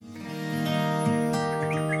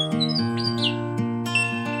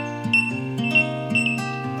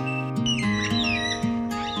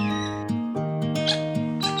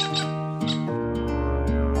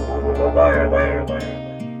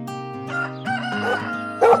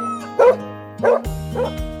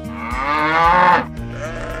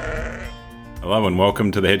Hello and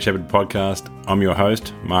welcome to the Head Shepherd Podcast. I'm your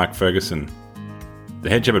host, Mark Ferguson. The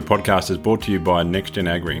Head Shepherd Podcast is brought to you by NextGen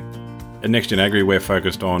Agri. At NextGen Agri, we're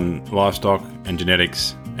focused on livestock and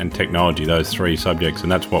genetics and technology, those three subjects,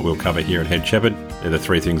 and that's what we'll cover here at Head Shepherd. They're the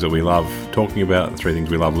three things that we love talking about, the three things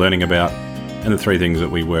we love learning about, and the three things that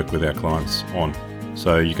we work with our clients on.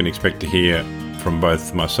 So you can expect to hear from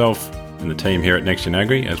both myself and the team here at NextGen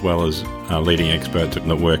Agri, as well as leading experts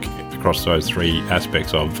that work across those three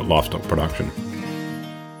aspects of livestock production.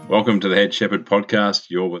 Welcome to the Head Shepherd Podcast.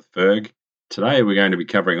 You're with Ferg. Today we're going to be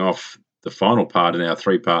covering off the final part in our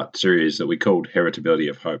three-part series that we called Heritability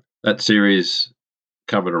of Hope. That series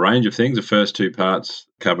covered a range of things. The first two parts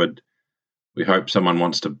covered, we hope someone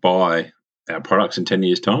wants to buy our products in 10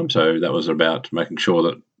 years' time. So that was about making sure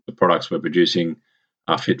that the products we're producing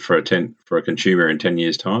are fit for a consumer in 10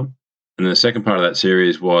 years' time. And then the second part of that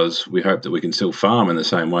series was we hope that we can still farm in the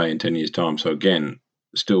same way in 10 years' time. So again,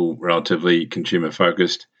 still relatively consumer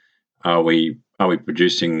focused. Are we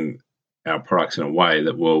producing our products in a way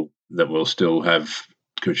that will still have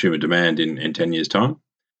consumer demand in 10 years' time?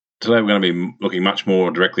 Today we're going to be looking much more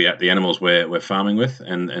directly at the animals we're farming with,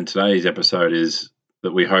 and today's episode is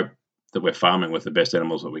that we hope that we're farming with the best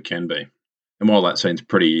animals that we can be. And while that seems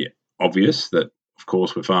pretty obvious that of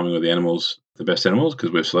course we're farming with the best animals because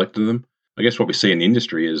we've selected them, I guess what we see in the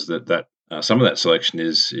industry is that some of that selection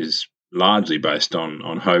is largely based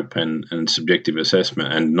on hope and subjective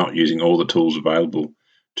assessment and not using all the tools available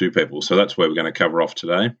to people. So that's where we're going to cover off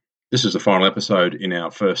today. This is the final episode in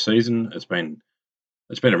our first season. It's been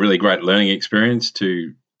a really great learning experience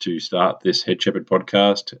to start this Head Shepherd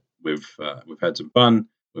podcast. We've had some fun.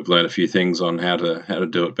 We've learned a few things on how to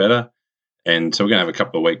do it better. And so we're going to have a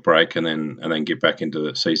couple of week break and then get back into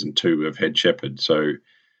the season 2 of Head Shepherd. So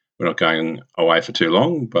we're not going away for too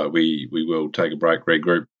long, but we will take a break,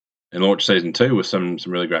 regroup, and launch season 2 with some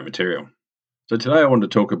really great material. So today I want to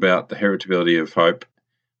talk about the heritability of hope.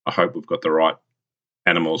 I hope we've got the right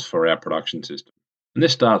animals for our production system. And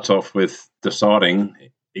this starts off with deciding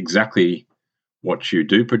exactly what you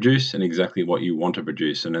do produce and exactly what you want to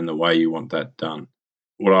produce and then the way you want that done.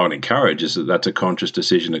 What I would encourage is that that's a conscious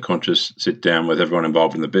decision, a conscious sit down with everyone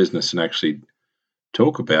involved in the business and actually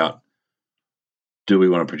talk about, do we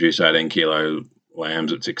want to produce 18 kilo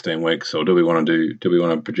lambs at 16 weeks, or do we want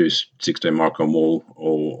to produce 16 micron wool,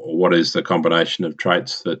 or what is the combination of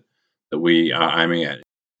traits that we are aiming at?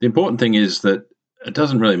 The important thing is that it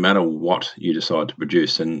doesn't really matter what you decide to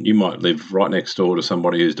produce, and you might live right next door to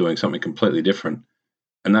somebody who's doing something completely different,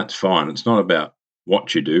 and that's fine. It's not about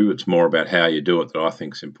what you do, it's more about how you do it that I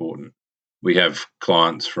think is important. We have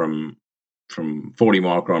clients from 40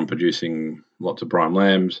 micron producing lots of prime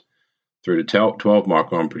lambs through to 12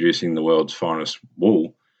 micron producing the world's finest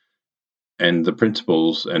wool, and the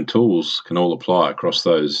principles and tools can all apply across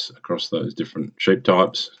those different sheep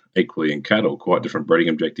types, equally in cattle, quite different breeding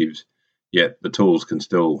objectives, yet the tools can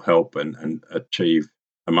still help and achieve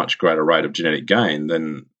a much greater rate of genetic gain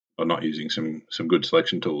than by not using some good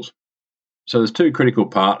selection tools. So there's two critical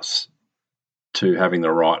parts to having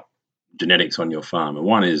the right genetics on your farm, and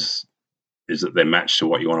one is that they're matched to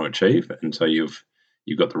what you want to achieve, and so you've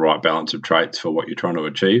got the right balance of traits for what you're trying to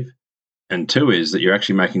achieve. And two is that you're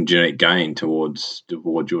actually making genetic gain towards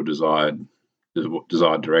your desired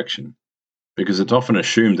direction. Because it's often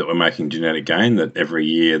assumed that we're making genetic gain, that every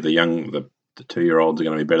year the 2-year-olds are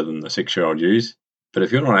going to be better than the 6-year-old ewes. But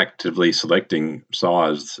if you're not actively selecting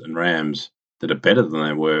sires and rams that are better than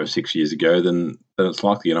they were 6 years ago, then it's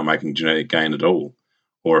likely you're not making genetic gain at all.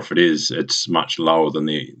 Or if it is, it's much lower than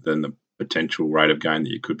the potential rate of gain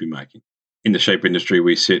that you could be making. In the sheep industry,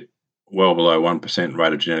 we sit well below 1%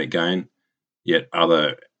 rate of genetic gain, yet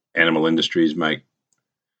other animal industries make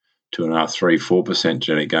 2.5%, 3%, 4%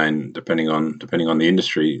 genetic gain, depending on the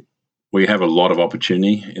industry. We have a lot of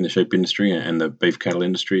opportunity in the sheep industry and the beef cattle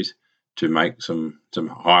industries to make some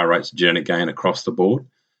higher rates of genetic gain across the board.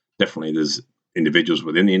 Definitely there's individuals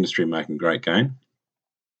within the industry making great gain.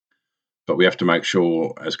 But we have to make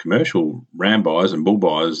sure as commercial ram buyers and bull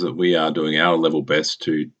buyers that we are doing our level best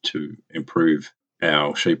to improve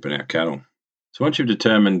our sheep and our cattle. So once you've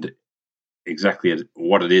determined exactly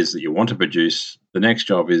what it is that you want to produce, the next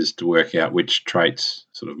job is to work out which traits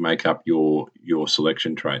sort of make up your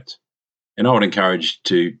selection traits. And I would encourage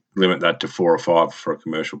to limit that to 4 or 5 for a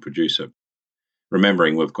commercial producer,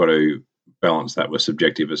 remembering we've got to balance that with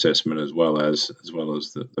subjective assessment as well as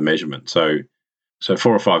the measurement. So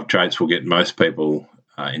 4 or 5 traits will get most people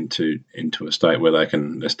into a state where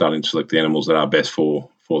they're starting to select the animals that are best for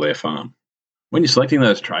their farm. When you're selecting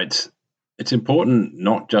those traits, it's important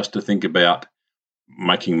not just to think about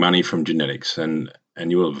making money from genetics, and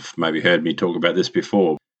you will have maybe heard me talk about this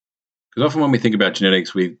before. Because often when we think about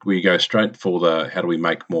genetics, we go straight for the how do we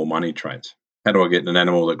make more money traits. How do I get an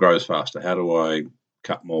animal that grows faster? How do I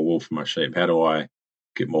cut more wool from my sheep? How do I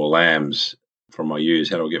get more lambs from my ewes?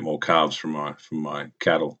 How do I get more calves from my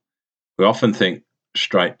cattle? We often think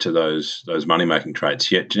straight to those money-making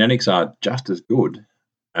traits, yet genetics are just as good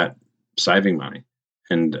at saving money.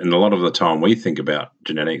 And a lot of the time we think about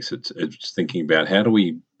genetics, it's thinking about how do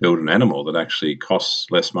we build an animal that actually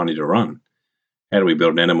costs less money to run? How do we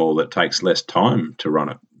build an animal that takes less time to run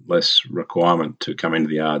it, less requirement to come into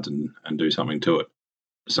the yards and do something to it?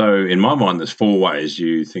 So in my mind, there's 4 ways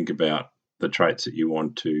you think about the traits that you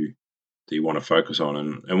want to focus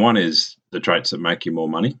on. And one is the traits that make you more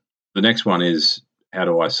money. The next one is how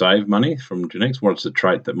do I save money from genetics? What's the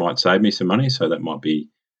trait that might save me some money? So that might be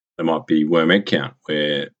worm egg count,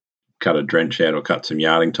 where cut a drench out or cut some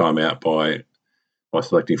yarding time out by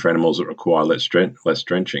selecting for animals that require less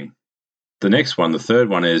drenching. The next one, the third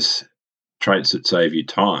one, is traits that save you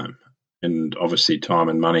time. And obviously time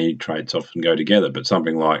and money traits often go together, but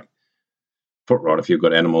something like foot rot, if you've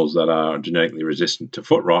got animals that are genetically resistant to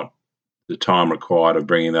foot rot, the time required of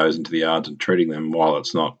bringing those into the yards and treating them, while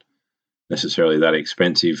it's not necessarily that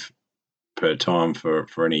expensive per time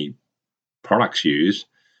for any products used,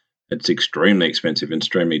 it's extremely expensive and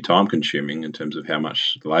extremely time consuming in terms of how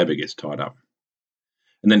much labour gets tied up.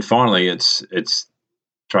 And then finally, it's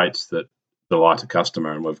traits that delight a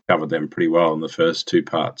customer, and we've covered them pretty well in the first 2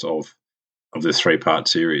 parts of this 3-part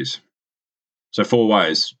series. So 4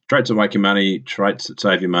 ways: traits that make you money, traits that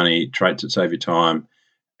save you money, traits that save you time,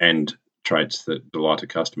 and traits that delight a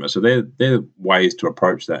customer. So they're ways to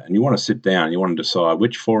approach that. And you want to sit down, you want to decide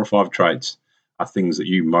which 4 or 5 traits are things that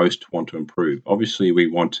you most want to improve. Obviously, we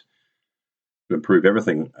want to improve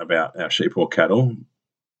everything about our sheep or cattle,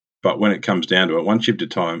 but when it comes down to it, once you've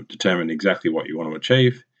determined exactly what you want to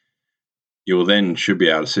achieve, you then should be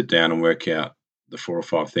able to sit down and work out the 4 or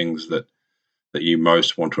 5 things that you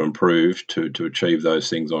most want to improve to achieve those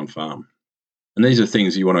things on farm. And these are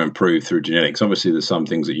things you want to improve through genetics. Obviously, there's some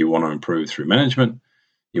things that you want to improve through management.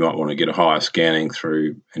 You might want to get a higher scanning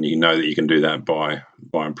through, and you know that you can do that by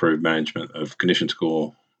improved management of condition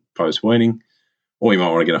score post-weaning. Or you might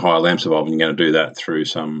want to get a higher lamb survival, and you're going to do that through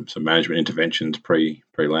some management interventions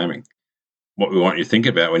pre-lambing. What we want you to think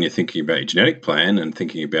about when you're thinking about your genetic plan and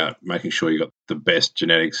thinking about making sure you've got the best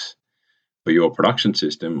genetics for your production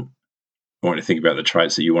system, I want you to think about the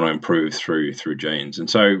traits that you want to improve through genes. And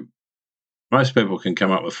so most people can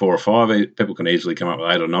come up with 4 or 5. People can easily come up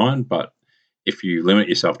with 8 or 9, but if you limit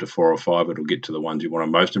yourself to 4 or 5, it'll get to the ones you want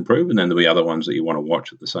to most improve, and then there'll be other ones that you want to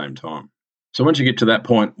watch at the same time. So once you get to that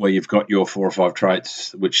point where you've got your 4 or 5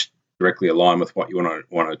 traits which directly align with what you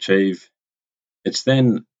want to achieve, it's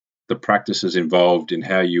then the practices involved in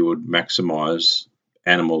how you would maximize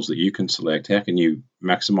animals that you can select. How can you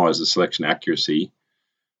maximize the selection accuracy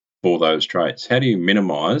for those traits? How do you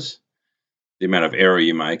minimize the amount of error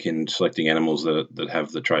you make in selecting animals that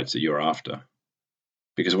have the traits that you're after?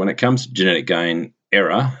 Because when it comes to genetic gain,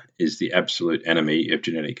 error is the absolute enemy of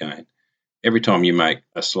genetic gain. Every time you make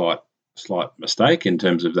a slight mistake in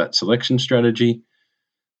terms of that selection strategy,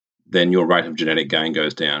 then your rate of genetic gain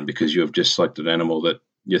goes down, because you have just selected an animal that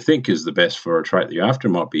you think is the best for a trait that you're after.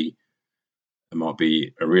 It might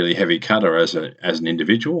be a really heavy cutter as an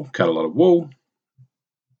individual, cut a lot of wool,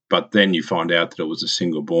 but then you find out that it was a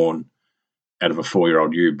single born out of a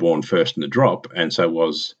 4-year-old ewe born first in the drop, and so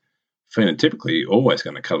was phenotypically always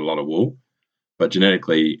going to cut a lot of wool, but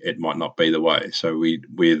genetically it might not be the way. So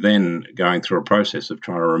we're then going through a process of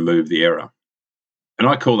trying to remove the error. And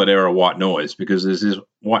I call that error white noise, because there's this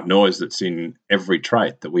white noise that's in every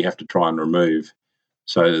trait that we have to try and remove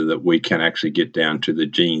so that we can actually get down to the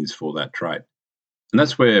genes for that trait. And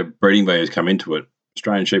that's where breeding values come into it.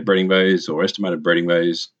 Australian sheep breeding values or estimated breeding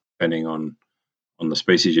values, depending on the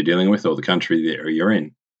species you're dealing with or the country that you're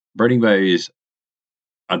in. Breeding values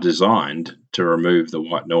are designed to remove the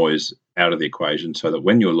white noise out of the equation, so that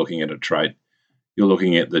when you're looking at a trait, you're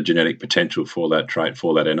looking at the genetic potential for that trait,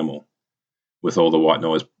 for that animal, with all the white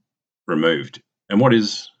noise removed. And what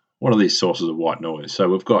are these sources of white noise? So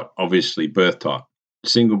we've got obviously birth type.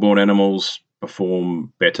 Single-born animals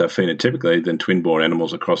perform better phenotypically than twin-born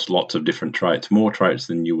animals across lots of different traits, more traits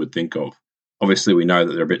than you would think of. Obviously, we know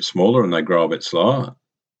that they're a bit smaller and they grow a bit slower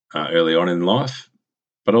early on in life,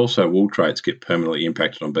 but also wool traits get permanently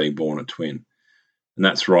impacted on being born a twin. And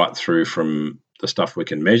that's right through from the stuff we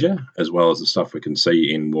can measure as well as the stuff we can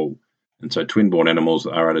see in wool. And so twin-born animals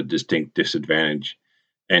are at a distinct disadvantage.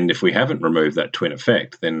 And if we haven't removed that twin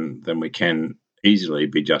effect, then we can easily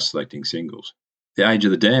be just selecting singles. The age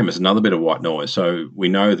of the dam is another bit of white noise. So we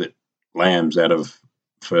know that lambs out of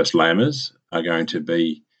first lambers are going to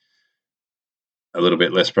be a little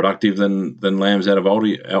bit less productive than lambs out of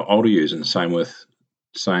older ewes, and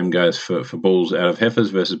same goes for bulls out of heifers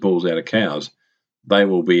versus bulls out of cows. They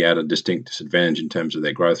will be at a distinct disadvantage in terms of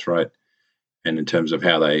their growth rate and in terms of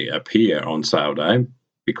how they appear on sale day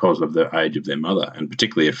because of the age of their mother. And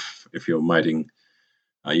particularly if you're mating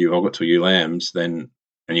ewe hoggets or ewe lambs, then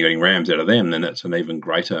and you're getting rams out of them, then that's an even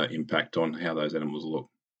greater impact on how those animals look.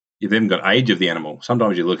 You've then got age of the animal.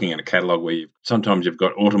 Sometimes you're looking at a catalogue where sometimes you've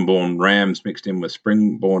got autumn-born rams mixed in with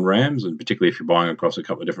spring-born rams, and particularly if you're buying across a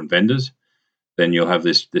couple of different vendors, then you'll have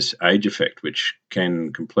this age effect, which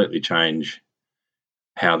can completely change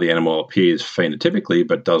how the animal appears phenotypically,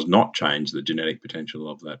 but does not change the genetic potential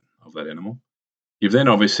of that animal. You've then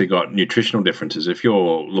obviously got nutritional differences. If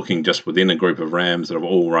you're looking just within a group of rams that have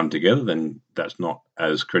all run together, then that's not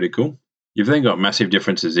as critical. You've then got massive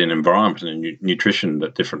differences in environment and nutrition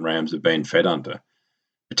that different rams have been fed under,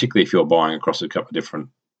 particularly if you're buying across a couple of different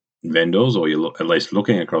vendors, or you're at least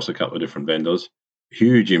looking across a couple of different vendors.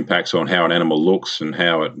 Huge impacts on how an animal looks and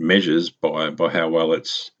how it measures by how well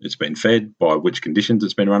it's been fed, by which conditions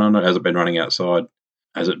it's been run under. Has it been running outside?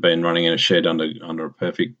 Has it been running in a shed under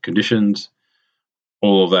perfect conditions?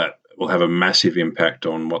 All of that will have a massive impact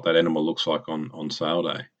on what that animal looks like on sale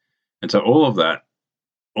day. And so all of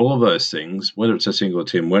those things, whether it's a single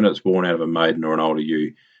Tim, whether it's born out of a maiden or an older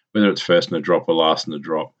ewe, whether it's first in a drop or last in a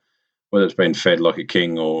drop, whether it's been fed like a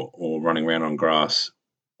king or running around on grass,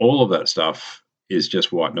 all of that stuff is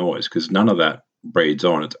just white noise because none of that breeds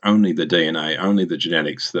on. It's only the DNA, only the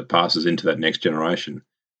genetics that passes into that next generation.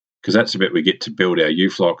 Because that's the bit we get to build our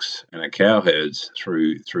ewe flocks and our cow herds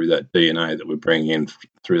through that DNA that we're bringing in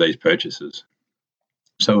through these purchases.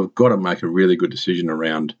 So we've got to make a really good decision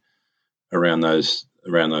around those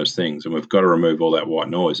things, and we've got to remove all that white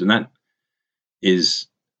noise, and that is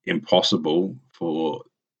impossible for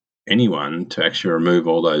anyone to actually remove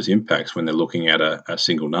all those impacts when they're looking at a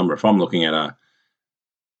single number. If I'm looking at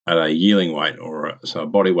a yearling weight or a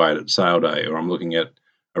body weight at sale day, or I'm looking at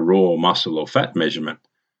a raw muscle or fat measurement,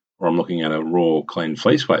 or I'm looking at a raw clean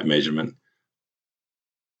fleece weight measurement,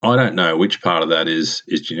 I don't know which part of that is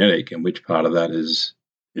genetic and which part of that is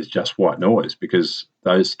just white noise, because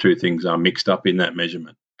those two things are mixed up in that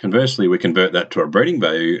measurement. Conversely, we convert that to a breeding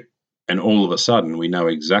value, and all of a sudden we know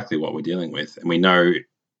exactly what we're dealing with, and we know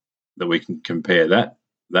that we can compare that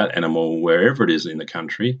animal wherever it is in the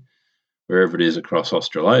country, wherever it is across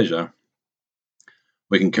Australasia.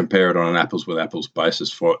 We can compare it on an apples with apples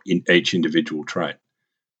basis for each individual trait.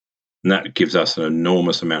 And that gives us an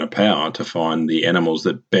enormous amount of power to find the animals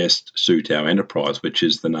that best suit our enterprise, which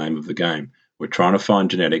is the name of the game. We're trying to find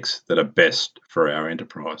genetics that are best for our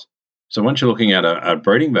enterprise. So once you're looking at a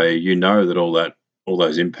breeding value, you know that all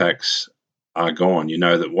those impacts are gone. You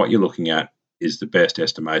know that what you're looking at is the best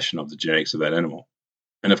estimation of the genetics of that animal.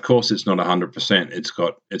 And of course, it's not 100%.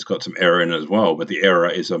 It's got some error in it as well, but the error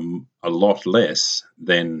is a lot less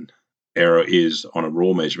than error is on a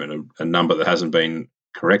raw measurement, a number that hasn't been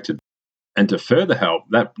corrected. And to further help,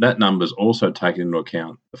 that number is also taken into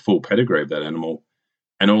account the full pedigree of that animal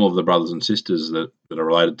and all of the brothers and sisters that are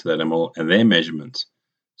related to that animal and their measurements.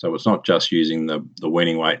 So it's not just using the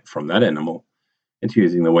weaning weight from that animal, it's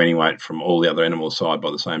using the weaning weight from all the other animals side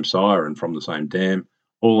by the same sire and from the same dam.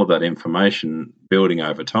 All of that information building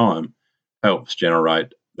over time helps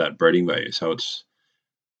generate that breeding value. So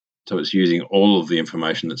it's using all of the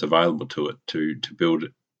information that's available to it to build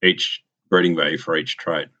each breeding value for each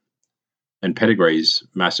trait. And pedigree is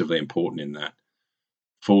massively important in that.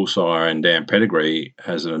 Full sire and dam pedigree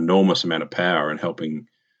has an enormous amount of power in helping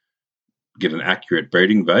get an accurate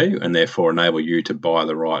breeding value and therefore enable you to buy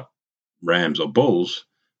the right rams or bulls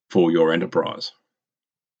for your enterprise.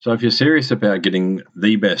 So if you're serious about getting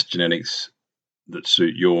the best genetics that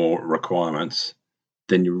suit your requirements,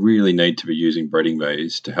 then you really need to be using breeding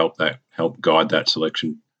values to help guide that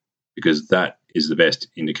selection, because that is the best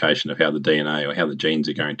indication of how the DNA or how the genes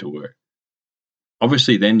are going to work.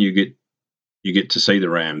 Obviously, then you get to see the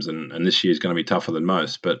rams, and this year is going to be tougher than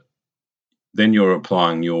most, but then you're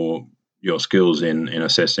applying your skills in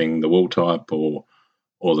assessing the wool type or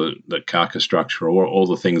the carcass structure or all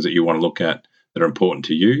the things that you want to look at that are important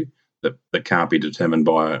to you that can't be determined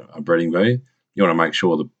by a breeding value. You want to make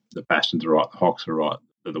sure the bastions are right, the hocks are right,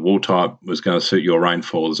 that the wool type was going to suit your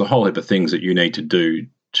rainfall. There's a whole heap of things that you need to do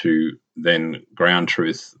to then ground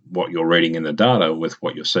truth what you're reading in the data with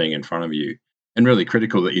what you're seeing in front of you. And really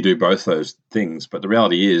critical that you do both those things. But the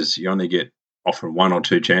reality is you only get often one or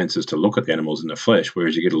two chances to look at the animals in the flesh,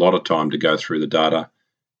 whereas you get a lot of time to go through the data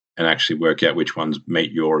and actually work out which ones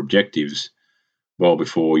meet your objectives well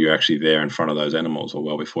before you're actually there in front of those animals, or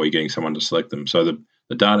well before you're getting someone to select them. So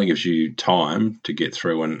the data gives you time to get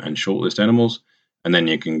through and shortlist animals, And then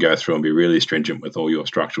you can go through and be really stringent with all your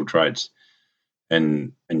structural traits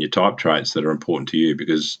and your type traits that are important to you,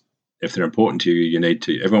 because if they're important to you, you need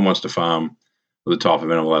to. Everyone wants to farm with the type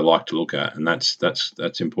of animal they like to look at, and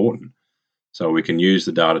that's important. So we can use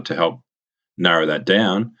the data to help narrow that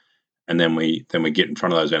down, and then we get in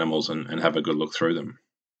front of those animals and have a good look through them.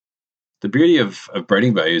 The beauty of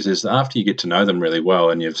breeding values is that after you get to know them really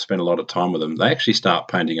well and you've spent a lot of time with them, they actually start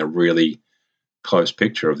painting a really close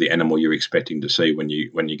picture of the animal you're expecting to see when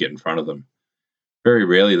you get in front of them. Very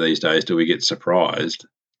rarely these days do we get surprised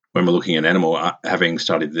when we're looking at an animal having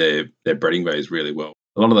studied their breeding values really well.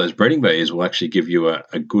 A lot of those breeding values will actually give you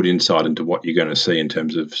a good insight into what you're going to see in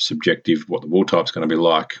terms of subjective, what the wool type's going to be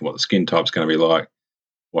like, what the skin type's going to be like,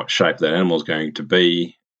 what shape that animal is going to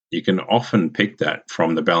be. You can often pick that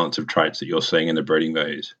from the balance of traits that you're seeing in the breeding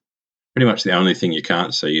values. Pretty much the only thing you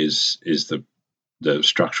can't see is the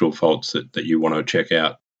structural faults that you want to check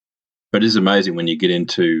out. But it is amazing when you get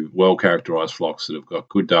into well-characterised flocks that have got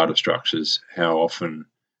good data structures, how often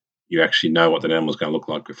you actually know what that animal is going to look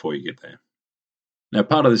like before you get there. Now,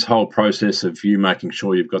 part of this whole process of you making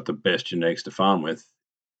sure you've got the best genetics to farm with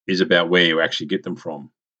is about where you actually get them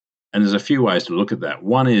from. And there's a few ways to look at that.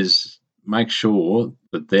 One is make sure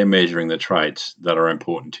that they're measuring the traits that are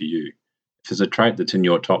important to you. If there's a trait that's in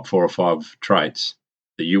your top 4 or 5 traits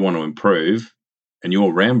that you want to improve, and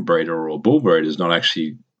your ram breeder or bull breeder is not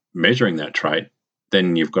actually measuring that trait,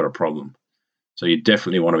 then you've got a problem. So you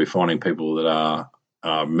definitely want to be finding people that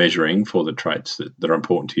are measuring for the traits that are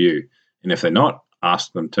important to you. And if they're not,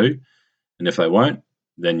 ask them to. And if they won't,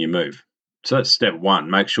 then you move. So that's step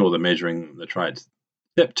 1, make sure they're measuring the traits.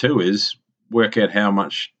 Step 2 is work out how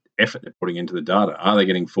much effort they're putting into the data. Are they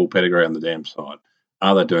getting full pedigree on the dam side?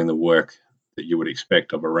 Are they doing the work that you would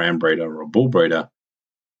expect of a ram breeder or a bull breeder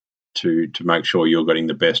to make sure you're getting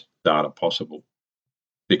the best data possible?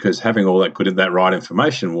 Because having all that right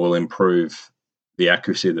information will improve the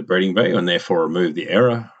accuracy of the breeding value and therefore remove the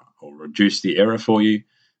error or reduce the error for you,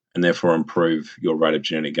 and therefore improve your rate of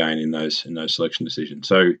genetic gain in those selection decisions.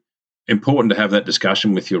 So important to have that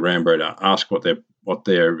discussion with your ram breeder. Ask what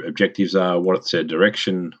their objectives are, what's their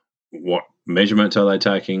direction, what measurements are they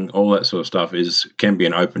taking. All that sort of stuff can be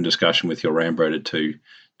an open discussion with your ram breeder to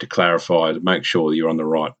clarify, to make sure you're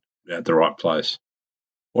at the right place.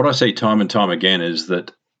 What I see time and time again is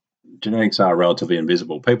that genetics are relatively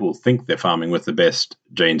invisible. People think they're farming with the best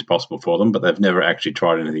genes possible for them, but they've never actually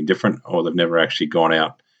tried anything different, or they've never actually gone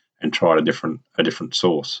out and tried a different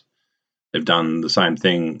source. They've done the same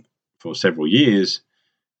thing for several years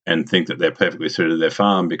and think that they're perfectly suited to their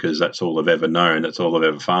farm because that's all they've ever known, that's all they've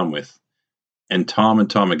ever farmed with. And time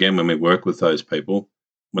again, when we work with those people,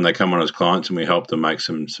 when they come on as clients and we help them make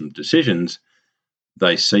some decisions,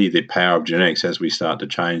 they see the power of genetics as we start to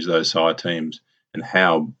change those sire teams and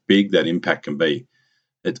how big that impact can be.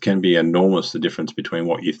 It can be enormous, the difference between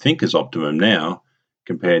what you think is optimum now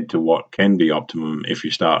compared to what can be optimum if you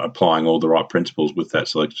start applying all the right principles with that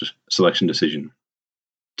selection decision.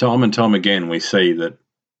 Time and time again, we see that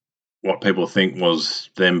what people think was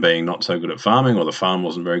them being not so good at farming, or the farm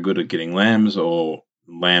wasn't very good at getting lambs, or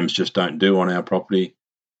lambs just don't do on our property.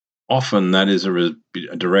 Often that is a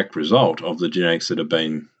direct result of the genetics that are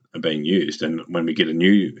being used. And when we get a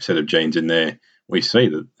new set of genes in there, we see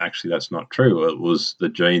that actually that's not true. It was the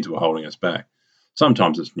genes were holding us back.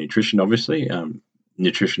 Sometimes it's nutrition, obviously.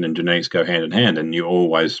 Nutrition and genetics go hand in hand, and you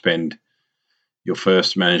always spend your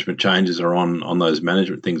first management changes are on those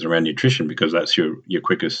management things around nutrition because that's your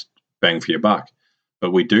quickest bang for your buck.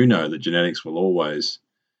 But we do know that genetics will always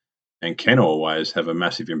and can always have a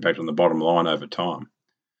massive impact on the bottom line over time.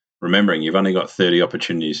 Remembering you've only got 30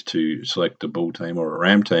 opportunities to select a bull team or a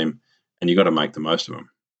ram team, and you've got to make the most of them.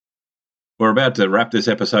 We're about to wrap this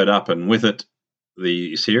episode up, and with it,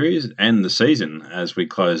 the series and the season as we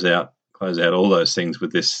close out all those things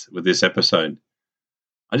with this episode.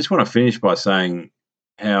 I just want to finish by saying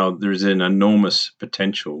how there is an enormous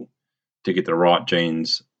potential to get the right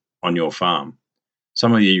genes on your farm.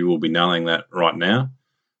 Some of you will be nailing that right now.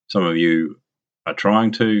 Some of you are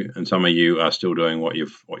trying to, and some of you are still doing what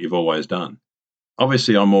you've always done.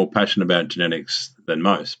 Obviously, I'm more passionate about genetics than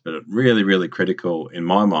most, but it's really, really critical in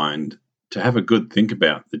my mind to have a good think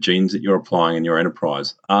about the genes that you're applying in your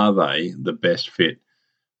enterprise. Are they the best fit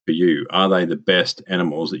for you? Are they the best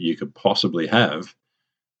animals that you could possibly have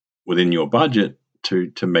within your budget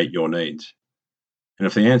to meet your needs? And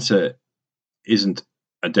if the answer isn't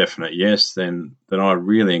a definite yes, then I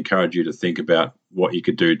really encourage you to think about what you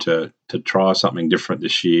could do to try something different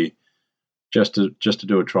this year, just to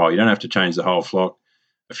do a trial. You don't have to change the whole flock.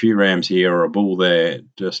 A few rams here or a bull there,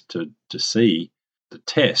 just to see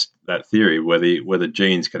test that theory whether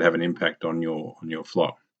genes could have an impact on your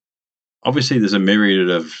flock. Obviously, there's a myriad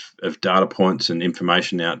of data points and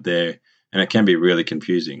information out there, and it can be really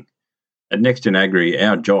confusing. At NextGen Agri,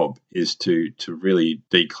 our job is to really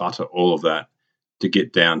declutter all of that to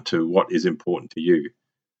get down to what is important to you.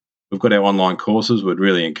 We've got our online courses. We'd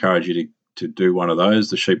really encourage you to do one of those.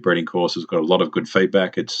 The sheep breeding course has got a lot of good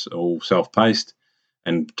feedback. It's all self-paced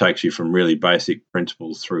and takes you from really basic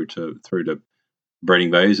principles through to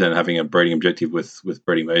breeding values and having a breeding objective with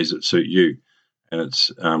breeding values that suit you. And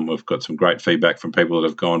it's we've got some great feedback from people that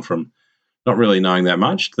have gone from not really knowing that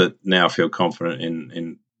much that now feel confident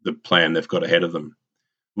in the plan they've got ahead of them.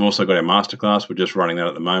 We've also got our masterclass. We're just running that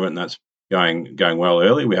at the moment, and that's going well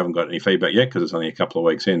early. We haven't got any feedback yet because it's only a couple of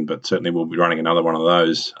weeks in, but certainly we'll be running another one of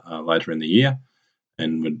those later in the year,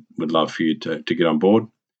 and would love for you to get on board.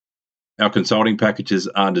 Our consulting packages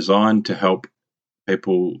are designed to help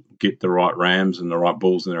people get the right rams and the right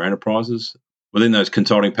bulls in their enterprises. Within those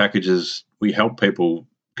consulting packages, we help people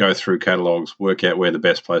go through catalogues, work out where the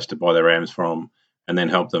best place to buy their rams from, and then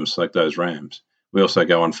help them select those rams. We also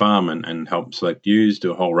go on farm and help select ewes,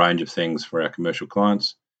 do a whole range of things for our commercial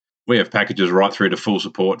clients. We have packages right through to full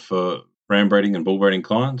support for ram breeding and bull breeding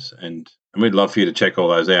clients, and we'd love for you to check all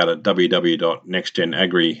those out at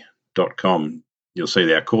www.nextgenagri.com. You'll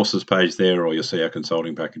see our courses page there, or you'll see our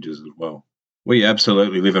consulting packages as well. We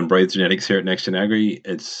absolutely live and breathe genetics here at NextGen Agri.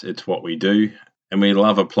 It's what we do, and we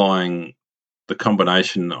love applying the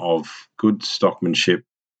combination of good stockmanship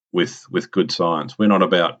with good science. We're not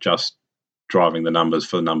about just driving the numbers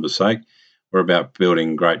for the numbers' sake. We're about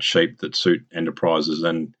building great sheep that suit enterprises,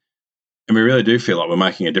 and we really do feel like we're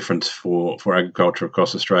making a difference for agriculture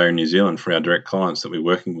across Australia and New Zealand for our direct clients that we're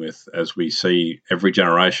working with, as we see every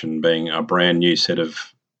generation being a brand new set of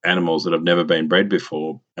animals that have never been bred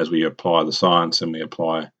before, as we apply the science and we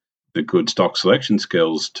apply the good stock selection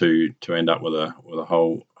skills to end up with a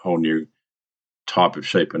whole new type of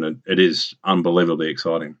sheep, and it is unbelievably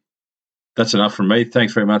exciting. That's enough from me.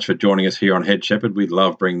 Thanks very much for joining us here on Head Shepherd. We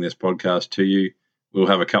love bringing this podcast to you. We'll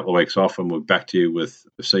have a couple of weeks off and we'll be back to you with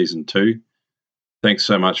season 2. Thanks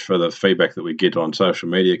so much for the feedback that we get on social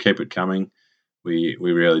media. Keep it coming. We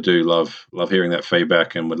really do love hearing that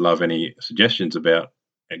feedback, and would love any suggestions about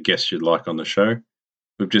guests you'd like on the show.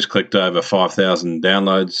 We've just clicked over 5,000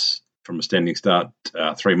 downloads from a standing start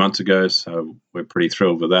 3 months ago, so we're pretty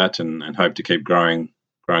thrilled with that, and hope to keep growing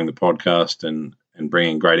the podcast and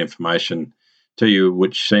bringing great information to you,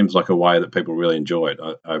 which seems like a way that people really enjoy it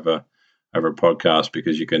over a podcast,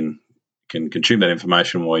 because you can consume that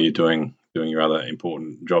information while you're doing your other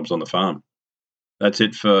important jobs on the farm. That's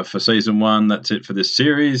it for season 1. That's it for this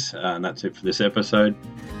series, and that's it for this episode.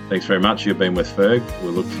 Thanks very much. You've been with Ferg.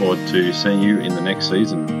 We'll look forward to seeing you in the next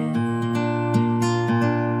season.